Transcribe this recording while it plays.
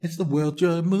It's the World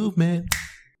Joy Movement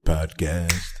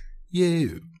podcast. Yeah.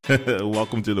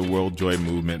 Welcome to the World Joy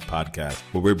Movement podcast,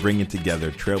 where we're bringing together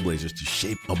trailblazers to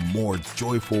shape a more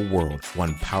joyful world,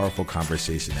 one powerful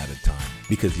conversation at a time.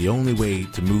 Because the only way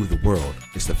to move the world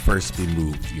is to first be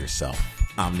moved yourself.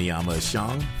 I'm Niyama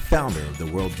Ashong, founder of the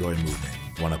World Joy Movement.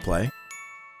 Want to play?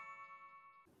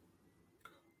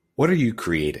 What are you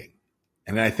creating?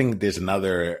 And I think there's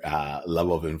another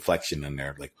level of inflection in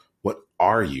there. Like, what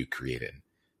are you creating?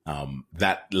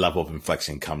 That level of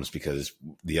inflection comes because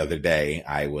the other day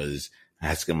I was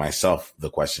asking myself the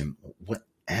question, what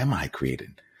am I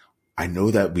creating? I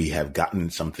know that we have gotten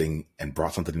something and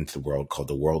brought something into the world called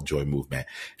the World Joy Movement,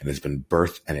 and it's been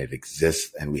birthed and it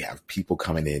exists. And we have people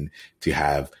coming in to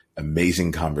have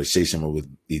amazing conversation with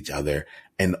each other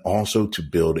and also to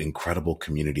build incredible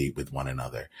community with one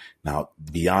another. Now,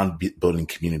 beyond building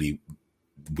community,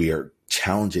 we are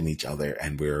challenging each other,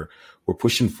 and we're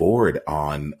pushing forward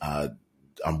on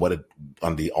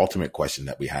the ultimate question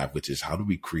that we have, which is how do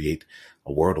we create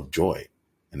a world of joy?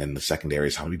 And then the secondary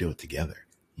is how do we do it together?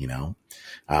 You know,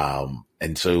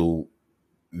 and so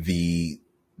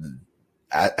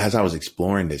as I was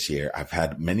exploring this year, I've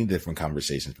had many different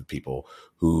conversations with people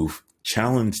who've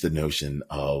challenged the notion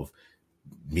of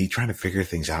me trying to figure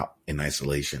things out in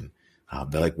isolation.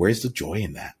 They're like, "Where's the joy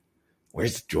in that?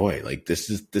 Where's the joy? Like, this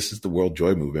is the World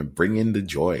Joy Movement. Bring in the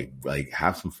joy, like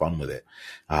have some fun with it."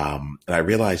 And I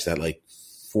realized that, like,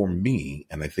 for me,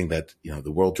 and I think that, you know,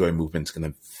 the World Joy Movement is going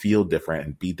to feel different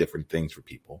and be different things for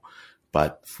people.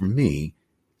 But for me,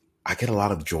 I get a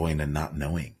lot of joy in the not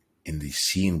knowing, in the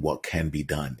seeing what can be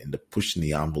done, in the pushing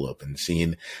the envelope and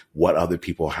seeing what other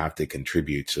people have to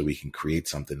contribute so we can create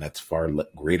something that's far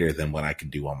greater than what I can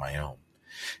do on my own.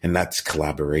 And that's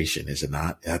collaboration, is it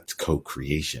not? That's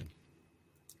co-creation.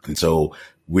 And so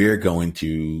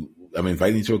I'm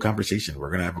inviting you to a conversation. We're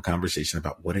going to have a conversation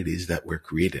about what it is that we're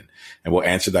creating. And we'll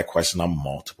answer that question on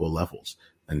multiple levels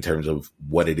in terms of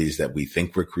what it is that we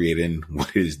think we're creating,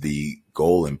 what is the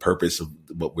goal and purpose of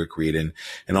what we're creating,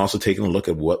 and also taking a look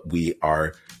at what we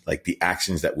are, like the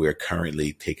actions that we're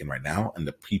currently taking right now and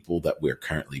the people that we're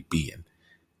currently being,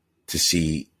 to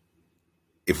see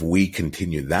if we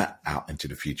continue that out into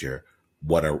the future,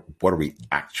 what are we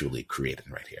actually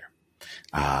creating right here?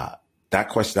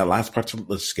 That last part's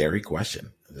a scary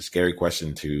question. It's a scary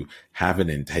question to have an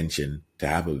intention, to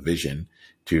have a vision,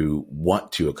 to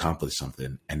want to accomplish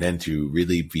something, and then to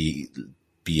really be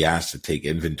asked to take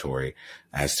inventory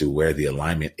as to where the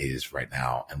alignment is right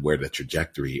now and where the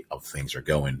trajectory of things are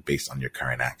going based on your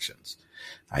current actions.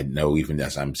 I know even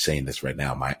as I'm saying this right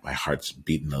now, my heart's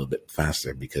beating a little bit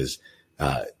faster because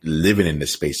living in the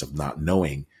space of not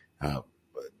knowing,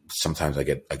 sometimes I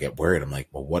get worried. I'm like,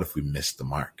 well, what if we missed the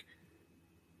mark?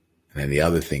 And then the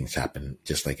other things happen,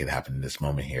 just like it happened in this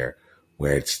moment here,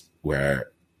 where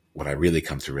what I really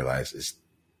come to realize is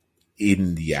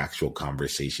in the actual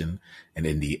conversation and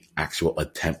in the actual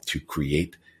attempt to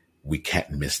create, we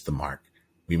can't miss the mark.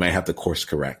 We might have to course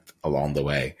correct along the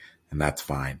way, and that's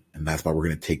fine. And that's why we're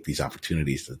going to take these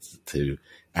opportunities to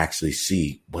actually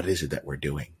see what is it that we're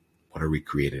doing? What are we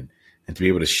creating? And to be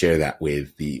able to share that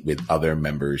with other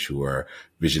members who are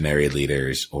visionary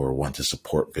leaders or want to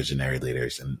support visionary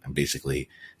leaders and basically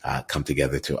come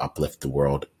together to uplift the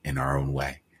world in our own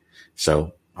way.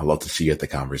 So I'd love to see you at the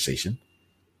conversation.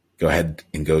 Go ahead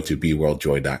and go to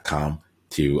beworldjoy.com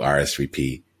to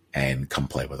RSVP and come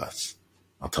play with us.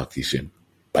 I'll talk to you soon.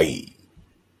 Bye.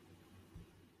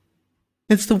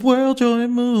 It's the World Joy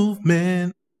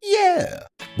Movement. Yeah.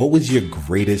 What was your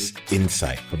greatest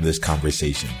insight from this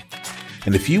conversation?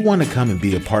 And if you want to come and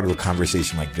be a part of a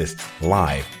conversation like this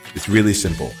live, it's really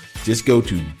simple. Just go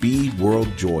to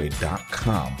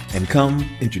beworldjoy.com and come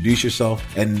introduce yourself,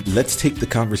 and let's take the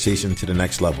conversation to the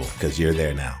next level because you're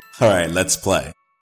there now. All right, let's play.